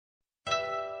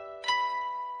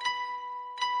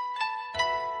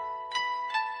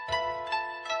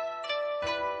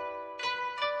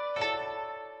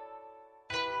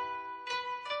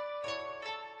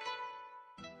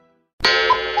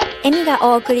エミが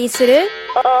お送りする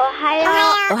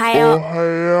お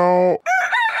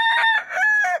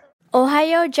は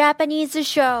ようジャパニーズ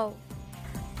ショー。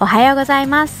おはようござい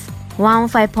ます。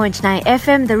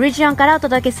 105.9FM The Region からお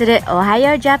届けするおは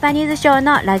ようジャパニーズショー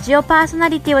のラジオパーソナ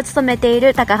リティを務めてい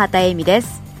る高畑恵美で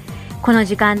す。この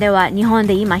時間では日本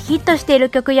で今ヒットしてい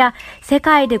る曲や世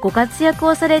界でご活躍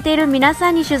をされている皆さ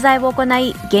んに取材を行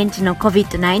い、現地の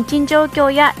COVID-19 状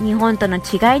況や日本との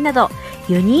違いなど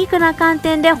ユニークな観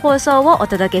点で放送をお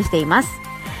届けしています。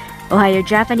おはよう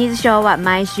ジャパニーズショーは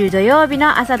毎週土曜日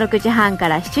の朝6時半か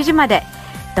ら7時まで、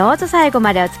どうぞ最後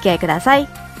までお付き合いください。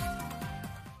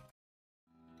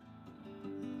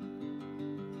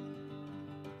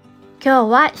今日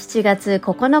は7月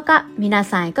9日、皆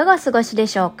さんいかがお過ごしで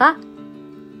しょうか。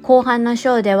後半のシ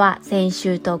ョーでは先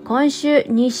週と今週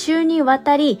2週にわ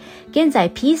たり、現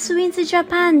在ピースウィンズジャ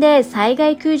パンで災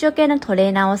害救助系のトレ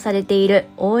ーナーをされている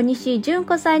大西純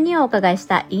子さんにお伺いし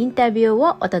たインタビュー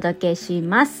をお届けし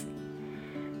ます。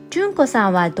純子さ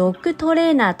んはドッグトレ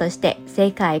ーナーとして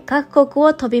世界各国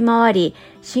を飛び回り、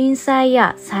震災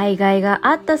や災害が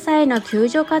あった際の救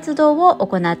助活動を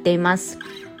行っています。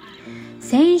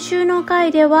先週の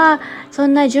回ではそ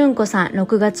んな純子さん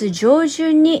6月上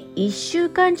旬に1週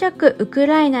間弱ウク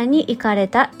ライナに行かれ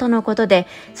たとのことで、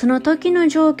その時の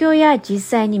状況や実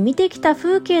際に見てきた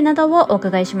風景などをお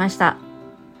伺いしました。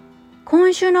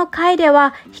今週の回で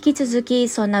は引き続き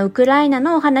そんなウクライナ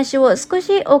のお話を少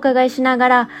しお伺いしなが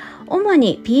ら、主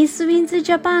にピースウィンズ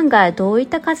ジャパンがどういっ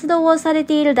た活動をされ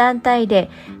ている団体で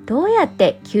どうやっ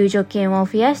て救助犬を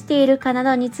増やしているかな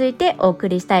どについてお送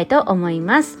りしたいと思い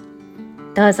ます。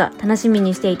どうぞ楽しみ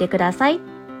にしていてください。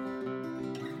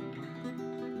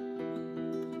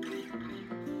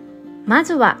ま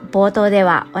ずは冒頭で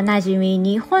はおなじみ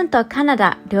日本とカナ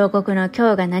ダ両国の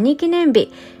今日が何記念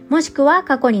日、もしくは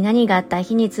過去に何があった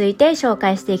日について紹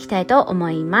介していきたいと思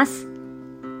います。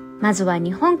まずは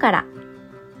日本から。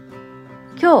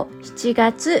今日7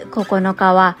月9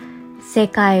日は世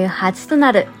界初と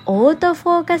なるオートフ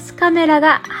ォーカスカメラ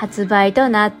が発売と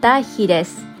なった日で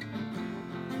す。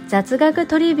雑学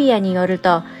トリビアによる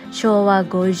と、昭和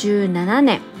57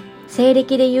年、西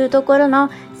暦でいうところの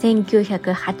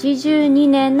1982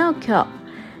年の今日、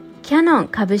キヤノン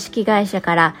株式会社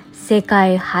から世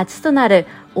界初となる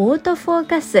オートフォー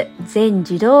カス全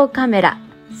自動カメラ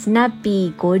スナッ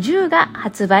ピー50が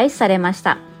発売されまし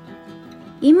た。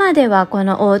今ではこ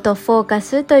のオートフォーカ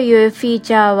スというフィー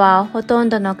チャーはほとん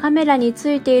どのカメラにつ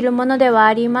いているものでは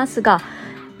ありますが、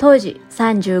当時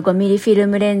 35mm フィル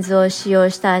ムレンズを使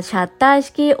用したシャッター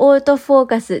式オートフォー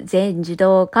カス全自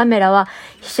動カメラは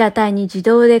被写体に自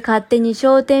動で勝手に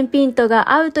焦点ピント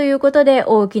が合うということで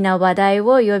大きな話題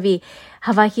を呼び、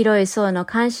幅広い層の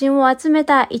関心を集め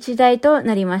た一台と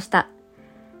なりました。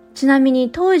ちなみに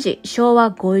当時昭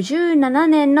和57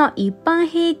年の一般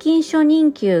平均初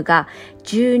任給が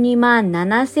12万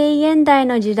7000円台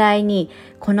の時代に、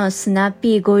このスナッ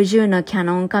ピー50のキヤ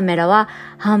ノンカメラは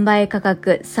販売価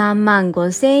格3万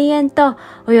5000円と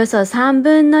およそ3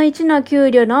分の1の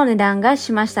給料の値段が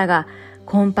しましたが、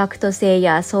コンパクト性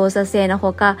や操作性の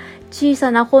ほか、小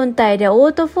さな本体でオ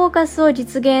ートフォーカスを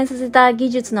実現させた技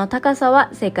術の高さは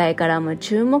世界からも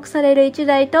注目される一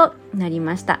台となり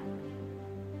ました。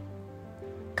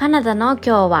カナダの今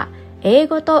日は英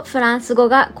語とフランス語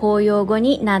が公用語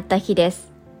になった日で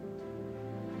す。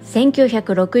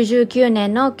1969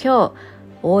年の今日、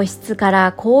王室か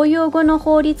ら公用語の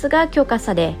法律が許可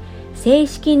され、正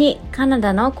式にカナ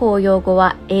ダの公用語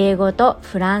は英語と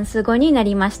フランス語にな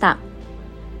りました。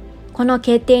この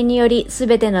決定により、す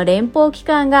べての連邦機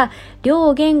関が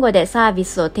両言語でサービ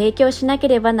スを提供しなけ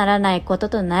ればならないこと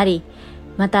となり、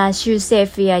また州政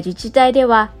府や自治体で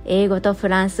は英語とフ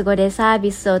ランス語でサー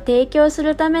ビスを提供す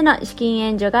るための資金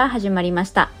援助が始まりま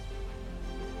した。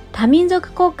多民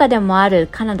族国家でもある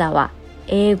カナダは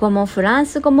英語もフラン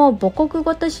ス語も母国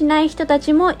語としない人た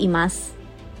ちもいます。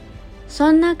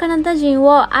そんなカナダ人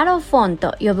をアロフォン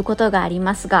と呼ぶことがあり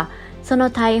ますが、その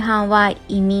大半は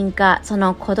移民かそ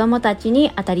の子供たち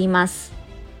にあたります。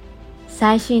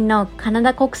最新のカナ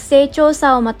ダ国勢調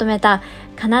査をまとめた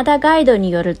カナダガイドに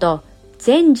よると、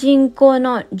全人口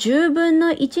の10分の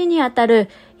1にあたる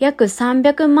約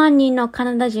300万人のカ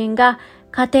ナダ人が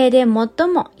家庭で最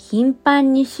も頻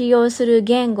繁に使用する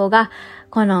言語が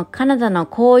このカナダの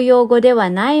公用語では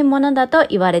ないものだと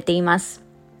言われています。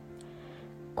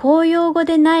公用語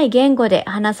でない言語で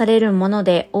話されるもの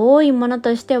で多いもの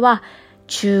としては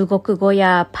中国語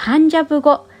やパンジャブ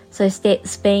語、そして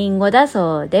スペイン語だ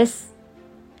そうです。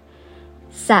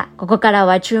さあ、ここから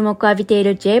は注目を浴びてい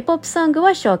る J-POP ソングを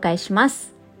紹介しま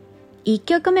す。1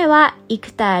曲目は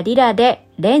生田リラで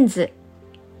レンズ。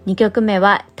2曲目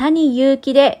は谷祐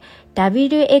希で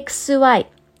WXY。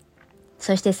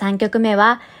そして3曲目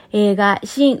は映画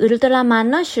新ウルトラマ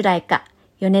ンの主題歌、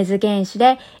米津玄師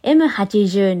で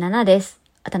M87 です。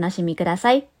お楽しみくだ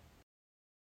さい。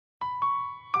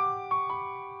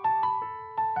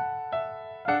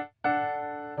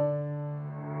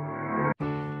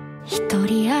一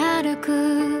人歩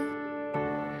く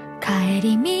帰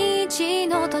り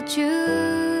道の途中、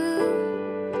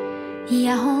イ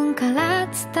ヤホンから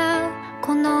伝う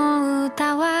この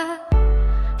歌は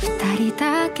二人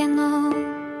だけの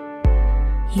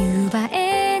夕映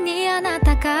えにあな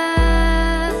た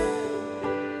が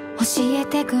教え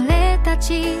てくれた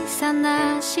小さ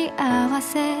な幸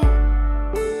せ、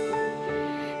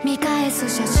見返す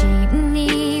写真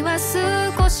には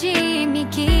少し見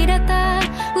切れた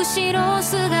後ろ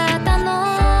姿の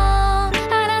あ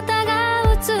なたが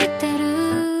映ってる、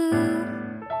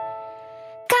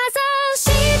かざし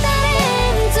たレ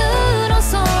ンズの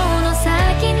その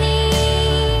先に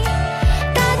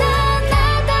ただあな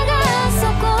たがそ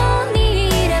こにい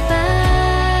れば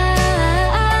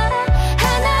華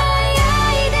や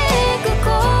いでく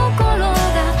心が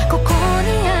ここに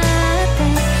あって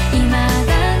未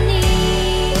だに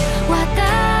私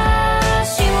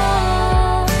を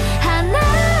離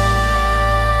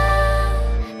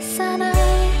さない。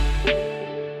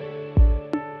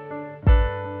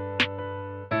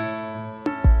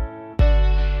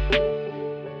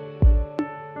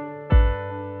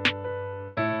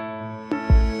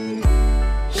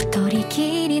一人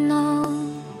きりの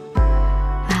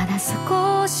まだ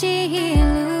少しいる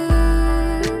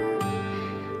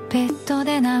ベッド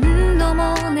で何度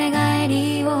も寝返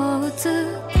りを打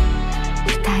つ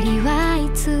二人はい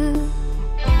つ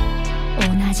同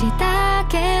じだ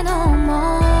けの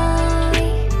想い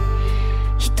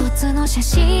一つの写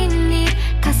真に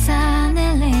重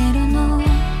ねれるの、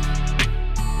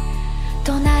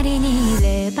隣にい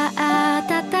れば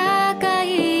温か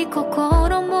い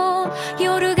心も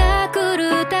夜が来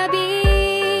るた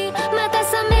びまた冷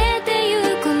めてゆ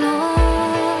くの、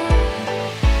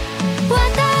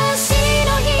私の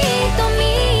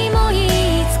瞳もい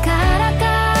つからか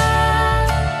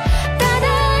ただ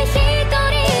一人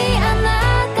あな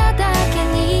ただけ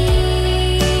に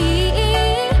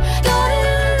どん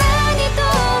なに遠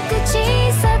く小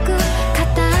さく片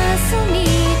隅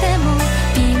でも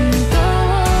ピント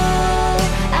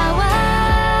合わ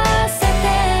せて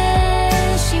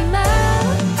しまう、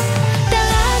だ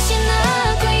らしな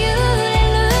く揺れ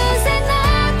る背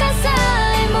中さ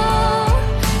えも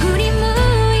振り向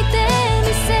いて見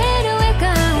せる笑顔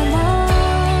も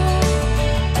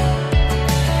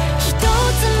一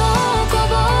つもこ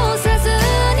ぼさず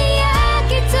に焼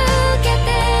き付けて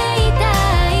いた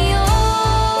いよ、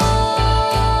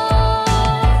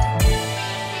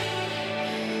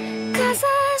かざ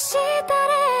した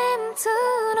レンズ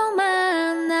の真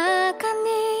ん中に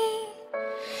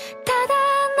ただ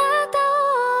あなた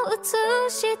を映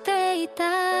していた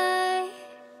い、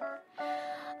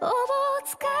おぼ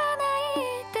つかない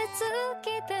手つき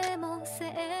でも精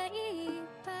一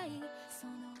杯そ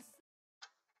の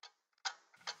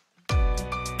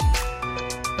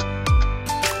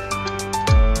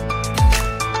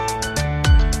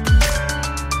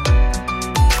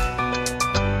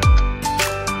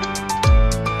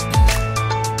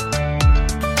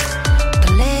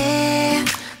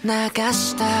流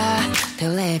したテ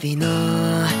レビの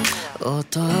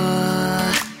音、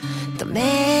溜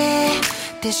め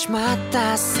てしまっ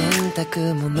た洗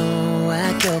濯物は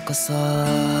今日こそ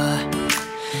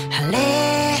晴れ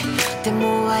て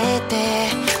もあえて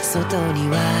外に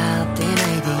は出な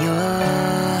いでよ、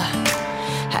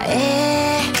生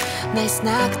えないス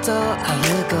ナックとアル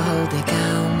コールで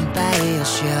乾杯を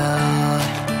しよ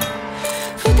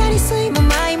う、二人睡魔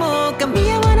前も噛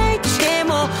み合わないとして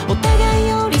もお互い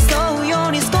寄り添うよ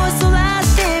うに少しそら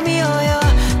してみようよ、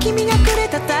君がくれ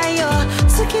た太陽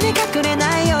月で隠れ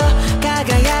ないよ、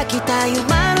輝きた夢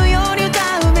のように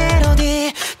歌うメロ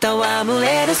ディー、戯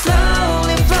れる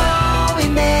slowly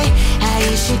flowing day、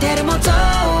 愛してるも通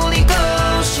り越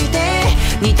して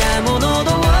似たもの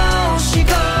同士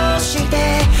越し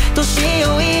て年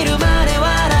老いるまで笑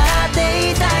っ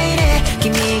ていたいね、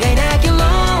君がいなきゃ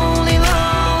lonely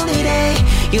lonely day、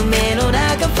 夢の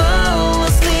中 fall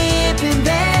asleep in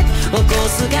bed 起こ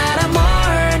すから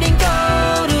morning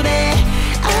call で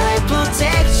I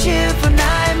protect you from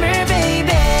nightmare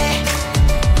baby、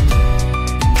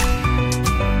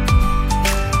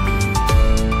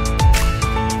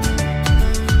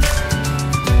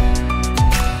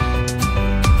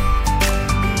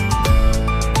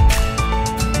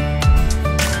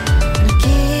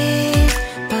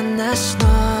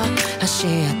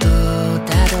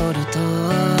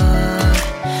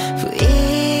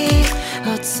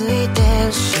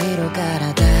か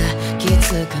ら抱き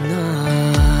つくの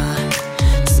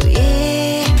つい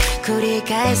繰り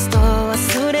返すと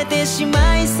忘れてし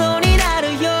まいそうにな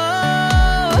るよ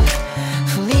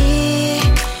振り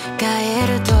返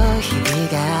ると日々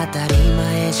が当たり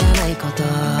前じゃないこと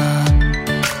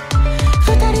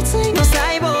二人ついの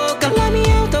細胞絡み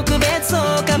合う特別を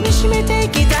噛みしめてい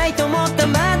きたいと思った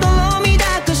まどろみ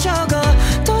抱く証拠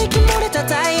吐息漏れた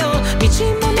太陽道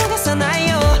も逃さない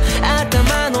よ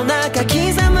頭の中刻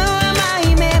む甘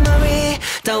いメモリー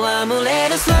戯れ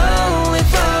る slowly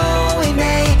flowing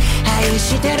day 愛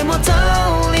してるも通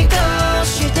り越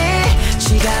して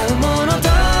違うもの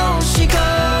同士越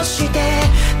して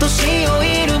年老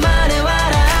いるまで笑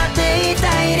ってい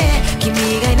たいね君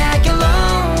がいなきゃ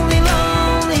lonely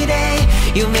lonely day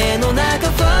夢の中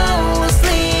fall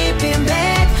asleep in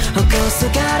bed 起こす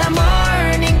から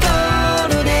morning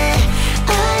call で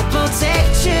I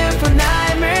protect you from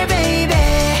nightmare baby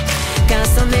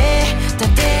重ねた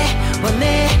手は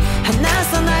ね離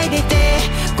さないでいて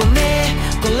ごめん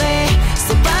これ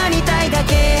そばにいたいだ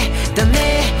けだ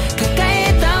ね抱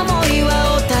えた想い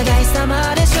はお互い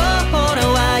様でしょほら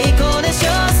はいい子でしょ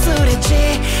すれ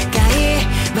違い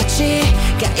間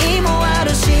違いもあ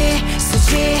るし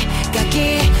筋書き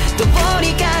通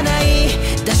りかない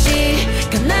だし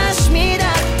悲しみ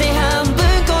だって半分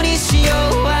こにしよ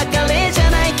う別れじゃ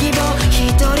ない希望一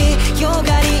人よ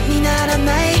がりになら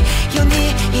ないよう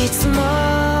にいつも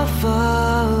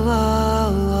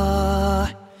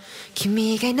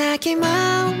君がいなきゃ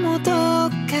今もどっ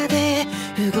かで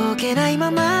動けない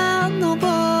ままの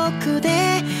僕で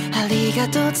ありが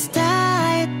とう伝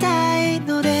えたい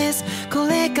のですこ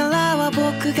れからは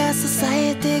僕が支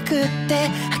えてくって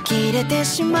呆れて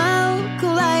しまうく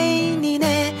らいに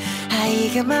ね愛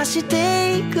が増し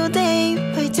ていく day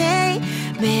by day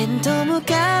面と向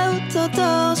かうと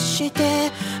どうして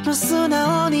もう素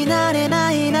直になれ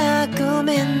ないなご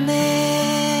めん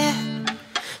ね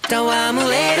戯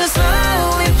れる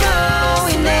slowly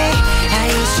flowing day 愛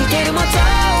してるも通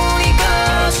り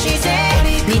越して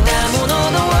似たもの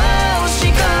同士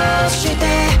越して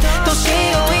年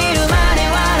老いるまで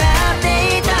笑って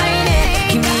いたいね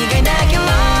君がいなきゃ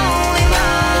lonely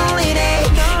lonely day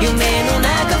夢の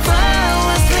中 fall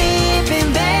asleep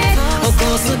in bed 起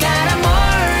こすから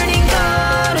morning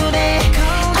call で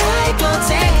I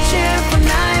protect you from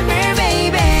nightmare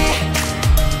baby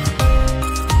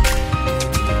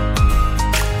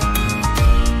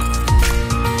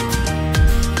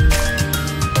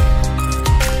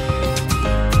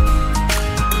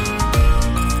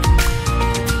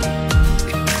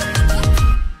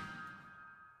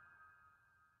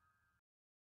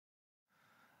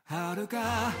遥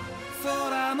か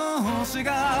空の星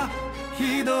が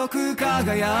ひどく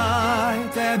輝い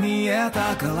て見え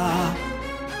たから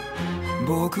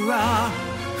僕は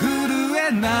震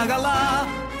えながら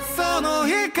その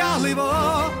光を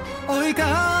追い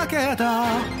かけた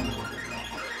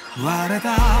割れ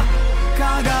た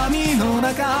鏡の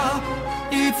中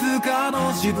いつか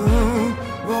の自分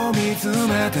を見つ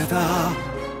めてた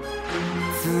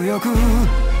強く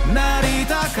なり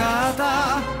たかっ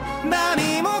た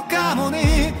何もかも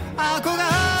に憧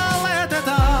れて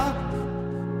た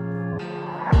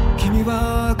君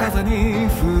は風に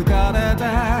吹かれて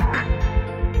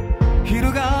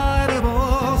翻る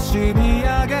星見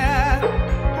上げ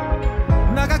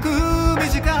長く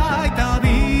短い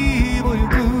旅を行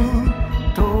く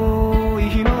遠い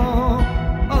日の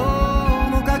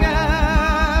面影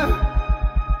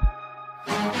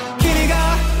君が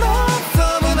望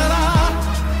むなら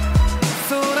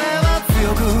それは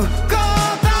強く答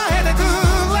えてく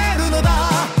れるのだ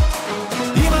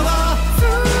今は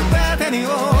全てに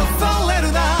恐れ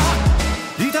るな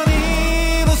痛み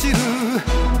を知る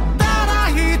ただ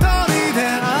一人で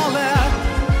あれ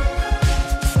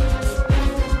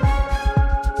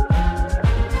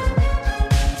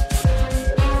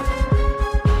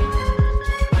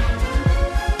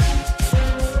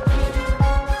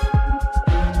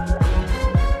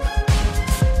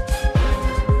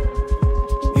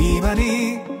今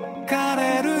に枯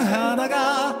れる花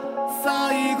が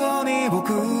最後に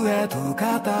僕へと語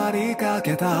りか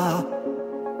けた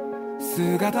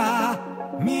姿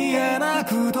見えな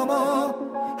くとも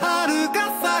遥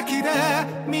か先で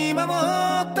見守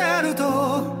ってると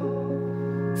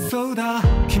そうだ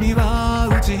君は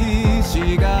打ちひ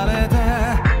しがれて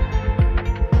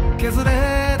削れ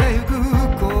てゆく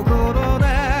心で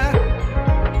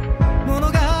物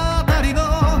語の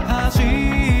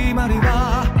始まり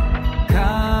は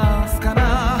かすか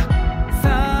な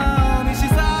寂し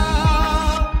さ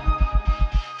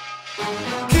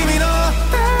君の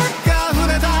手が触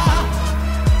れた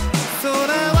それ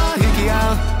は引き合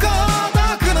う孤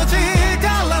独の地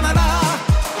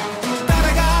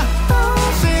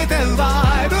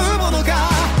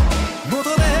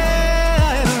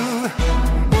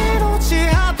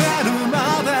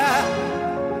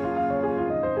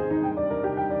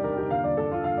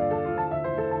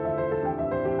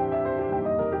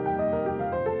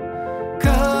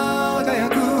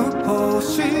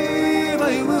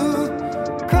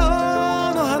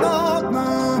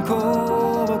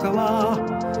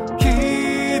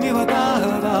君はた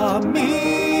だ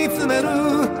見つめる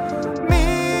未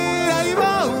来を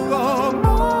思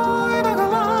いなが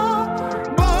ら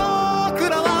僕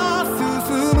らは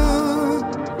進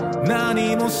む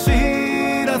何も知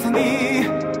らずに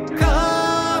彼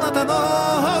方の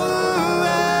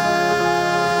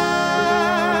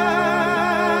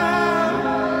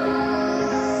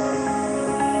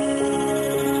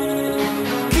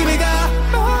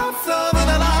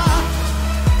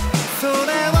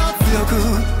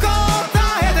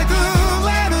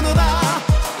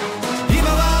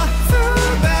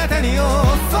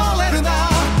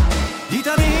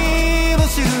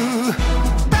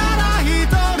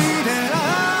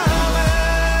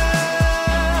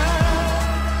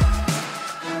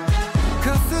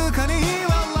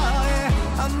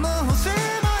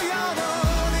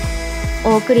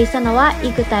お送りしたのは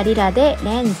生田リラで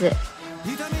レンズ、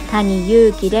谷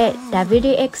祐希で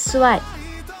WXY、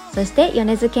 そして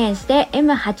米津玄師で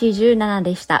M87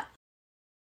 でした。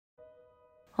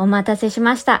お待たせし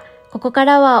ました。ここか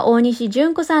らは大西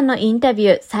純子さんのインタビ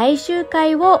ュー最終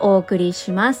回をお送り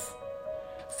します。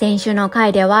先週の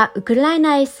回ではウクライ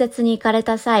ナ一節に行かれ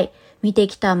た際、見て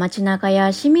きた街中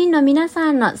や市民の皆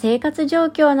さんの生活状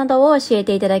況などを教え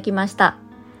ていただきました。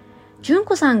純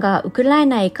子さんがウクライ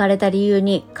ナへ行かれた理由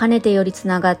にかねてよりつ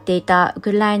ながっていたウ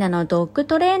クライナのドッグ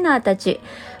トレーナーたち、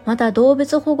また動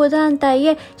物保護団体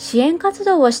へ支援活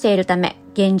動をしているため、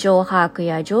現状把握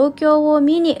や状況を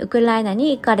見にウクライナ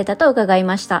に行かれたと伺い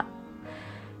ました。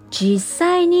実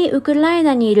際にウクライ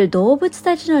ナにいる動物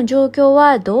たちの状況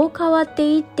はどう変わっ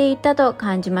ていっていたと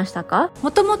感じましたか？も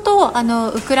ともと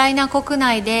ウクライナ国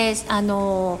内で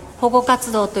保護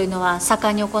活動というのは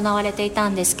盛んに行われていた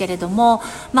んですけれども、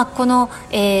この、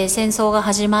戦争が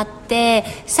始まって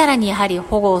さらにやはり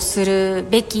保護する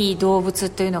べき動物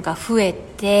というのが増え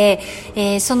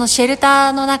て、そのシェルタ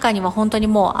ーの中には本当に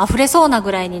もう溢れそうな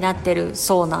ぐらいになってる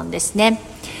そうなんですね。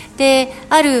で、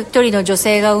ある一人の女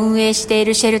性が運営してい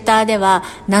るシェルターでは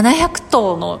700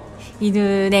頭の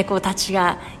犬猫たち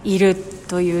がいる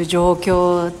という状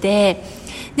況で、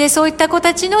そういった子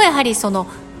たちのやはりその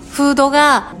フード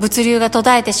が物流が途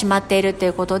絶えてしまっているとい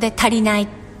うことで足りないっ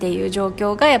ていう状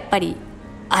況がやっぱり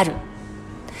ある。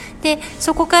で、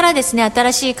そこからですね、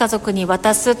新しい家族に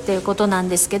渡すっていうことなん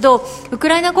ですけど、ウク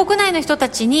ライナ国内の人た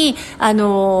ちに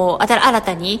新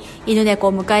たに犬猫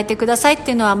を迎えてくださいっ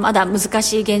ていうのはまだ難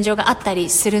しい現状があった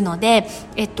りするので、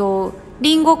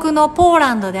隣国のポー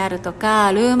ランドであると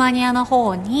かルーマニアの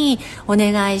方にお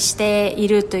願いしてい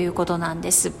るということなん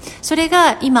です。それ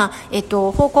が今、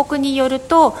報告による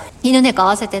と犬猫合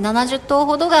わせて70頭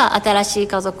ほどが新しい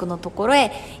家族のところ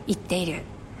へ行っている。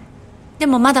で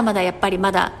もまだまだやっぱり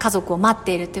まだ家族を待っ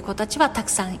ているという子たちはたく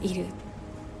さんいる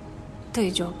とい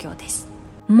う状況です。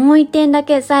もう一点だ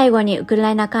け最後にウクラ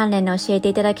イナ関連で教えて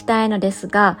いただきたいのです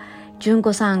が、純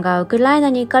子さんがウクライナ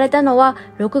に行かれたのは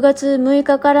6月6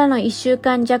日からの1週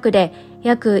間弱で、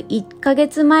約1ヶ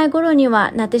月前頃に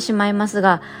はなってしまいます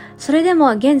が、それで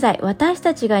も現在私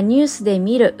たちがニュースで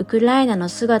見るウクライナの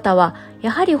姿は、や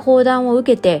はり砲弾を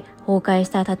受けて崩壊し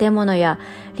た建物や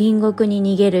隣国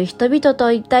に逃げる人々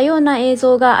といったような映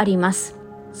像があります。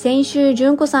先週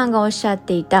純子さんがおっしゃっ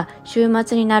ていた週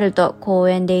末になると公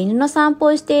園で犬の散歩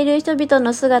をしている人々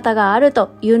の姿があると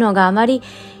いうのがあまり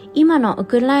今のウ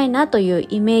クライナという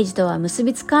イメージとは結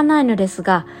びつかないのです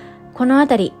が、このあ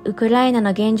たりウクライナ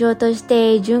の現状とし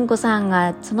て純子さん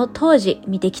がその当時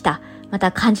見てきた、ま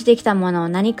た感じてきたものを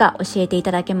何か教えてい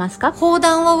ただけますか？砲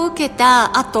弾を受け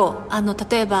た後、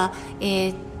例えば、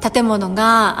建物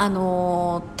が倒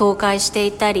壊して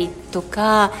いたりと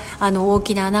か、大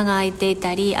きな穴が開いてい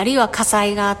たり、あるいは火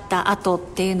災があった後っ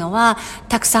ていうのは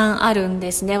たくさんあるん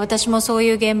ですね。私もそう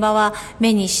いう現場は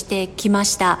目にしてきま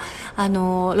した。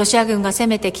ロシア軍が攻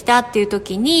めてきたっていう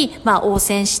時に、応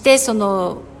戦して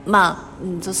破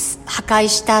壊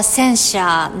した戦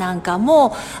車なんか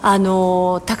も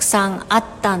たくさんあっ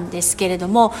たんですけれど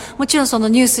も、もちろんその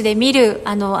ニュースで見る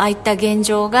ああいった現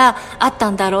状があった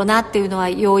んだろうなっていうのは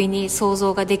容易に想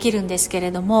像ができるんですけ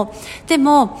れども、で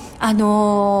も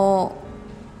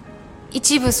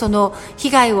一部その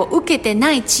被害を受けて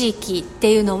ない地域っ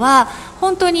ていうのは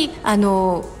本当に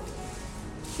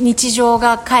日常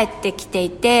が帰ってきてい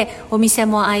て、お店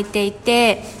も開いてい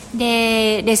て、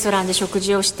でレストランで食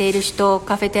事をしている人、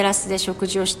カフェテラスで食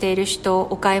事をしている人、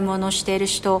お買い物をしている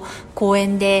人、公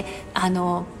園で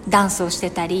ダンスをして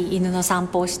たり犬の散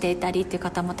歩をしていたりという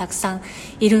方もたくさん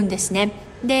いるんですね。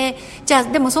でじゃあ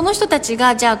でもその人たち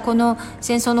がじゃあこの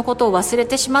戦争のことを忘れ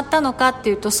てしまったのかって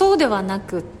いうとそうではな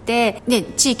くって、で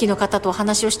地域の方とお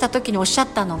話をした時におっしゃっ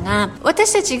たのが、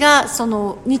私たちがそ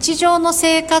の日常の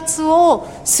生活を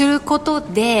すること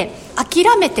で諦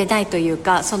めてないという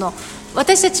か、その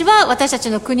私たちは私たち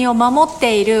の国を守っ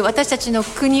ている、私たちの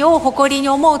国を誇りに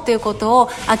思うということを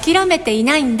諦めてい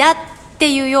ないんだっ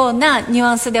ていうようなニュ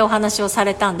アンスでお話をさ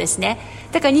れたんですね。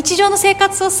だから日常の生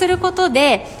活をすること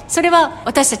で、それは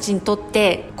私たちにとっ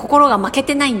て心が負け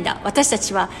てないんだ、私た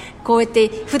ちはこうやって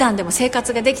普段でも生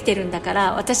活ができてるんだか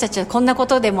ら、私たちはこんなこ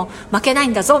とでも負けない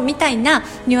んだぞみたいな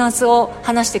ニュアンスを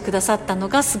話してくださったの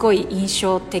がすごい印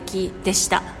象的でし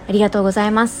た。ありがとうござ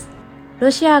います。ロ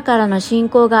シアからの侵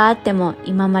攻があっても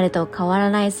今までと変わ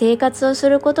らない生活をす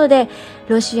ることで、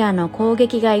ロシアの攻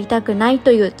撃が痛くない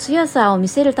という強さを見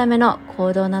せるための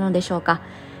行動なのでしょうか。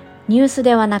ニュース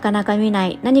ではなかなか見な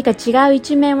い何か違う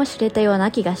一面を知れたような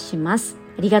気がします。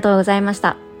ありがとうございまし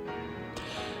た。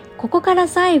ここから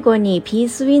最後にピー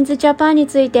スウィンズジャパンに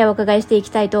ついてお伺いしていき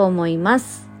たいと思いま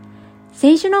す。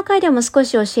先週の回でも少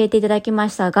し教えていただきま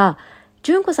したが、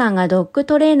純子さんがドッグ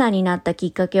トレーナーになったき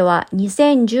っかけは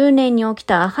2010年に起き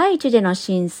たハイチでの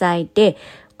震災で、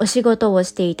お仕事を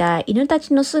していた犬た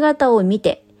ちの姿を見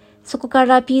て、そこか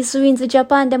らピースウィンズジャ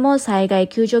パンでも災害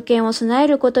救助犬を備え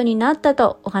ることになった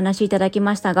とお話しいただき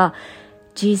ましたが、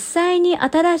実際に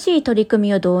新しい取り組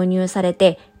みを導入され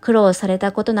て苦労され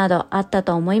たことなどあった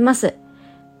と思います。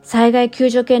災害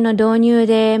救助犬の導入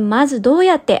でまずどう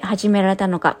やって始められた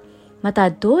のか、ま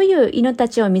たどういう犬た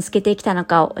ちを見つけてきたの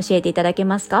かを教えていただけ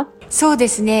ますか？そうで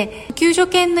すね、救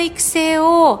助犬の育成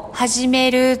を始め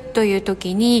るという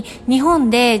時に、日本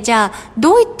でじゃあ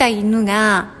どういった犬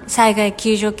が災害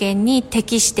救助犬に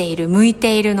適している、向い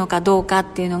ているのかどうかっ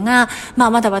ていうのが、ま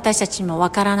だ私たちにも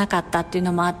分からなかったっていう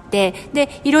のもあって、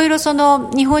でいろいろそ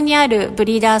の日本にあるブ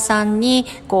リーダーさんに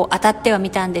こう当たってはみ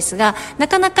たんですが、な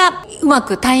かなかうま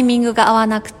くタイミングが合わ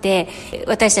なくて、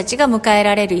私たちが迎え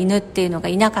られる犬っていうのが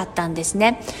いなかったんです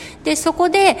ね。でそこ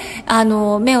で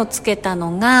目をつけた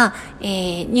のが、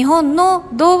日本の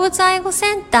動物愛護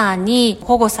センターに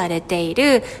保護されてい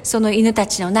るその犬た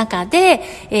ちの中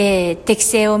で、適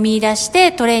性を見出し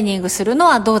てトレーニングするの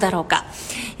はどうだろうか。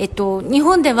日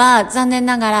本では残念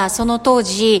ながらその当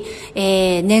時、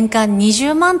年間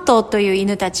20万頭という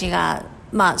犬たちが、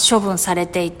処分され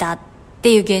ていたっ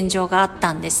ていう現状があっ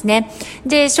たんですね。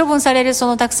で処分されるそ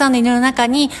のたくさんの犬の中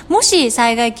に、もし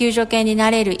災害救助犬にな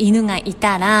れる犬がい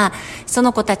たら、そ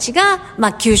の子たちが、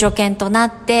救助犬とな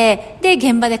って、で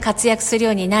現場で活躍する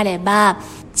ようになれば、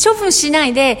処分しな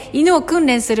いで犬を訓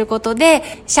練すること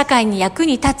で社会に役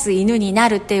に立つ犬にな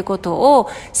るっていうことを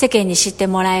世間に知って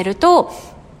もらえると、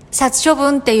殺処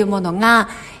分っていうものが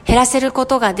減らせるこ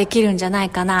とができるんじゃない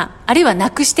かな、あるいはな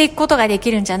くしていくことができ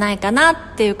るんじゃないかなっ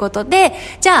ていうことで、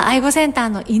じゃあ愛護センター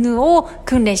の犬を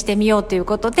訓練してみようという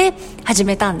ことで始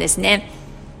めたんですね。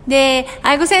で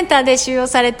愛護センターで収容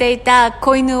されていた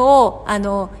子犬を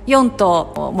4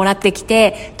頭もらってき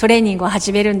てトレーニングを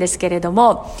始めるんですけれど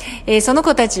も、その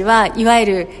子たちはいわゆ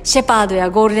るシェパード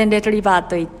やゴールデンレトリバー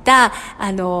といった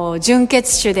純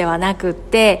血種ではなくっ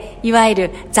て、いわゆ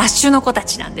る雑種の子た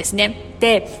ちなんですね。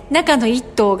で中の1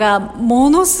頭がも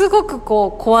のすごく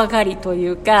怖がりとい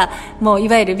うか、もうい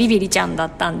わゆるビビリちゃんだ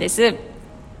ったんです。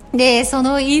でそ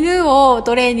の犬を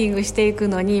トレーニングしていく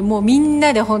のに、もうみん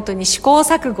なで本当に試行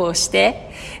錯誤をし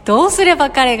て、どうすれば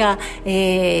彼が、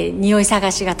匂い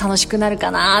探しが楽しくなる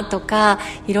かなとか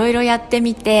いろいろやって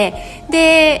みて、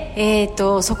で、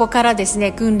そこからです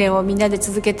ね訓練をみんなで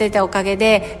続けていたおかげ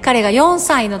で、彼が4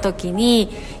歳の時に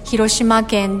広島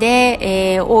県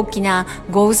で、大きな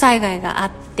豪雨災害があっ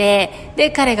て、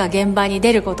で彼が現場に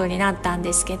出ることになったん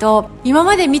ですけど、今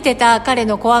まで見てた彼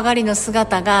の怖がりの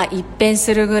姿が一変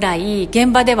するぐらい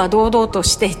現場では堂々と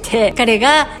していて、彼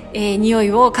が、匂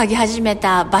いを嗅ぎ始め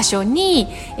た場所に、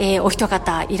お一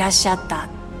方いらっしゃった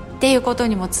っていうこと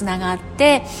にもつながっ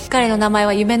て、彼の名前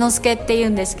は夢之助っていう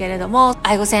んですけれども、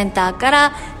愛護センターか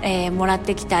ら、もらっ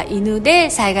てきた犬で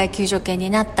災害救助犬に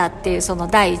なったっていう、その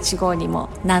第1号にも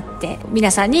なって、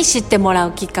皆さんに知ってもら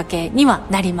うきっかけには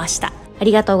なりました。あ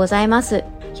りがとうございます。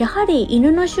やはり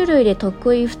犬の種類で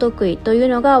得意不得意という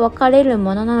のが分かれる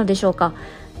ものなのでしょうか。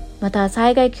また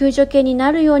災害救助犬にな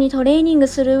るようにトレーニング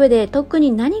する上で特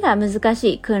に何が難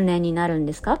しい訓練になるん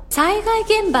ですか？災害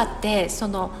現場って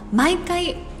毎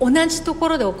回同じとこ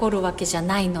ろで起こるわけじゃ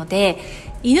ないので、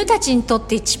犬たちにとっ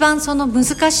て一番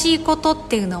難しいことっ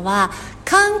ていうのは、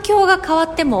環境が変わ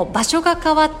っても場所が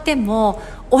変わっても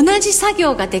同じ作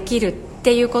業ができるっ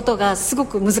ていうことがすご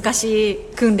く難しい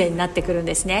訓練になってくるん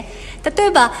ですね。例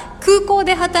えば空港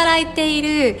で働いてい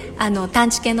る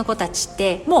探知犬の子たちっ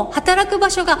て、もう働く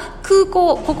場所が空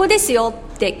港、ここですよ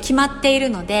って決まっている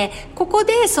ので、ここ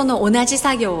で同じ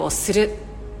作業をする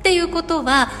っていうこと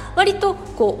は割と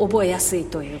覚えやすい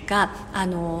というか、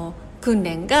訓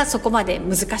練がそこまで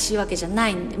難しいわけじゃな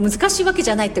いっ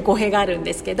て語弊があるん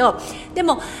ですけど、で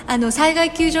も災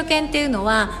害救助犬っていうの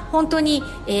は本当に、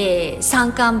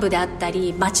山間部であった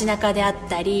り街中であっ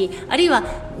たり、あるいは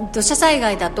土砂災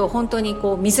害だと本当に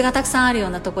水がたくさんあるよう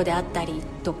なところであったり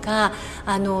とか、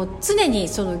常に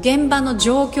現場の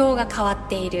状況が変わっ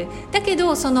ている。だけ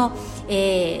ど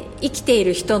生きてい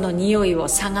る人の匂いを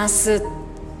探す、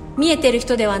見えてる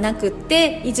人ではなくっ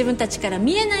て、自分たちから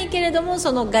見えないけれども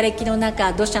瓦礫の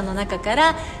中、土砂の中か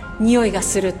ら匂いが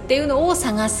するっていうのを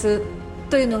探す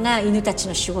というのが犬たち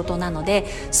の仕事なので、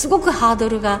すごくハード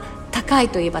ルが高い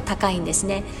といえば高いんです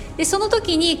ね。でその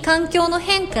時に環境の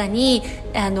変化に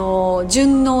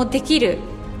順応できる、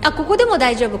ここでも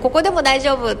大丈夫、ここでも大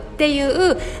丈夫ってい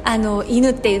う犬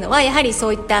っていうのは、やはりそ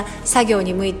ういった作業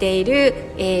に向いている、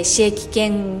刺激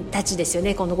犬たちですよ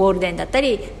ね。このゴールデンだった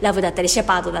りラブだったりシェ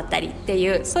パードだったりってい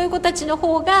う、そういう子たちの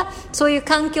方がそういう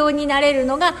環境になれる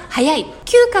のが早い。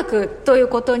嗅覚という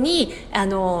ことに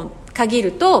限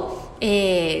ると、ゴ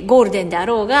ールデンであ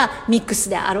ろうがミックス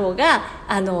であろうが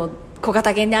小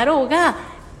型犬であろうが、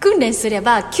訓練すれ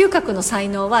ば嗅覚の才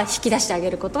能は引き出してあげ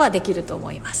ることはできると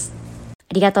思います。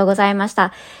ありがとうございまし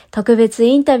た。特別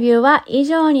インタビューは以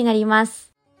上になりま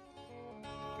す。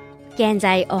現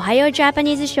在、おはようジャパ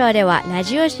ニーズショーではラ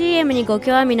ジオ CM にご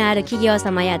興味のある企業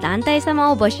様や団体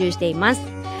様を募集しています。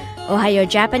おはよう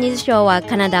ジャパニーズショーは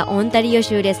カナダ・オンタリオ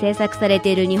州で制作され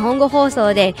ている日本語放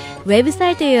送で、ウェブ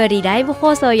サイトよりライブ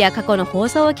放送や過去の放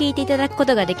送を聞いていただくこ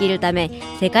とができるため、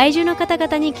世界中の方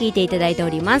々に聞いていただいてお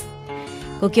ります。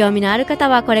ご興味のある方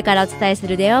はこれからお伝えす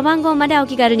る電話番号までお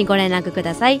気軽にご連絡く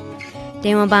ださい。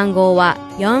電話番号は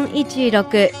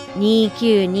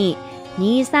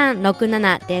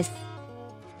 416-292-2367 です。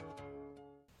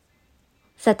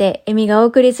さて、エミがお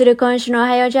送りする今週のお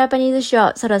はようジャパニーズシ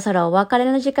ョー、そろそろお別れ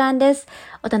の時間です。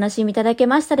お楽しみいただけ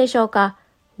ましたでしょうか？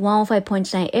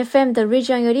 105.9 FM The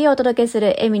Region よりお届けす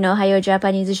るエミのおはようジャ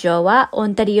パニーズショーは、オ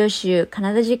ンタリオ州カ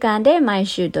ナダ時間で毎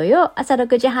週土曜朝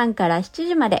6時半から7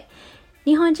時まで、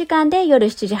日本時間で夜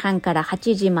7時半から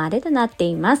8時までとなって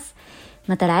います。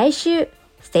また来週、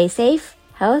Stay safe,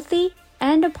 healthy,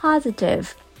 and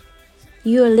positive.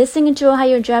 You are listening to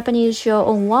Ohio Japanese Show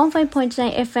on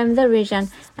 105.9 FM The Region.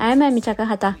 I'm Emi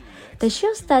Takahata. The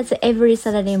show starts every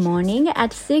Saturday morning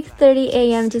at 6:30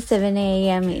 a.m. to 7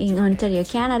 a.m. in Ontario,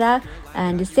 Canada,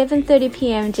 and 7:30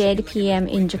 p.m. to 8 p.m.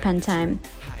 in Japan time.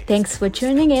 Thanks for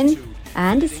tuning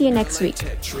in.And see you next week.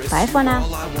 Bye for now.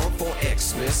 All I want for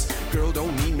Xmas. Girl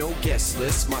don't need no guest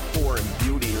list. My foreign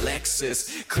beauty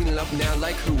Lexus. Clean it up now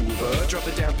like Hoover. Drop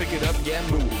it down, pick it up, yeah,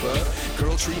 move her.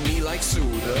 Girl treat me like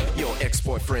Suda. Your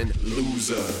ex-boyfriend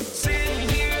loser. Sitting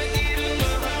here in my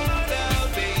heart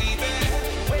out, baby.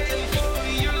 Waiting for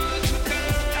you to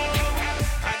come.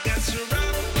 I got you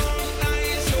up all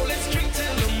night, so let's drink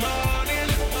till the morning.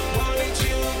 Why don't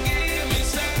you give me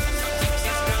some? It's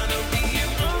gonna be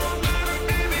an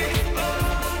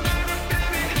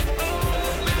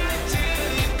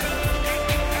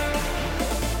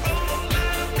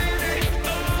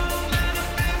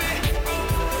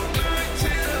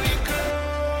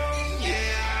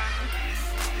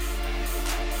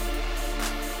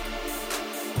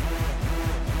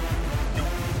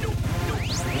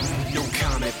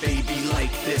baby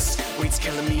like this. Weight's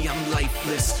killing me, I'm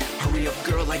lifeless. Hurry up,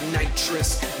 girl, like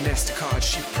nitrous. MasterCard,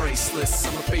 she priceless.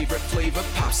 I'm a favorite flavor,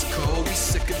 popsicle. We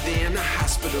sicker than a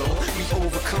hospital. We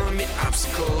overcome an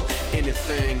obstacle.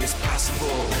 Anything is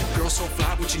possible. Girl so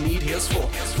fly, what you need, here's for.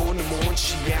 4 in the morning,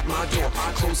 she at my door.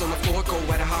 Clothes on the floor, go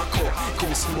at a hardcore.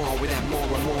 Go small with that more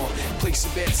and more. Place a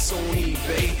bet on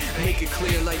eBay. Make it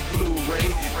clear like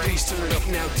Blu-ray. Please turn it up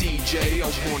now, DJ. I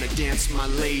wanna dance, my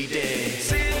lady.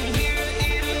 Sitting here.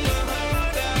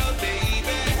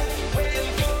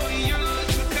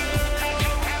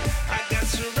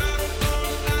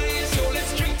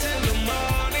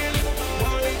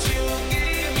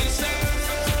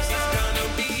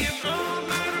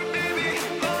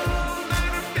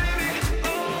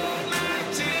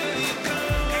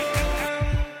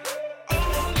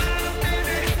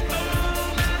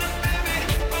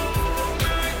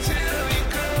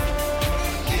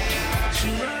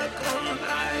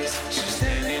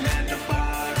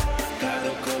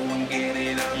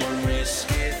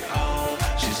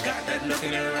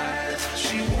 look in her eyes.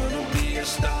 She wanna be a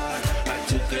star. I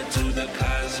took her to the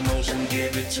cosmos and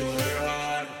gave it to her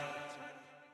heart.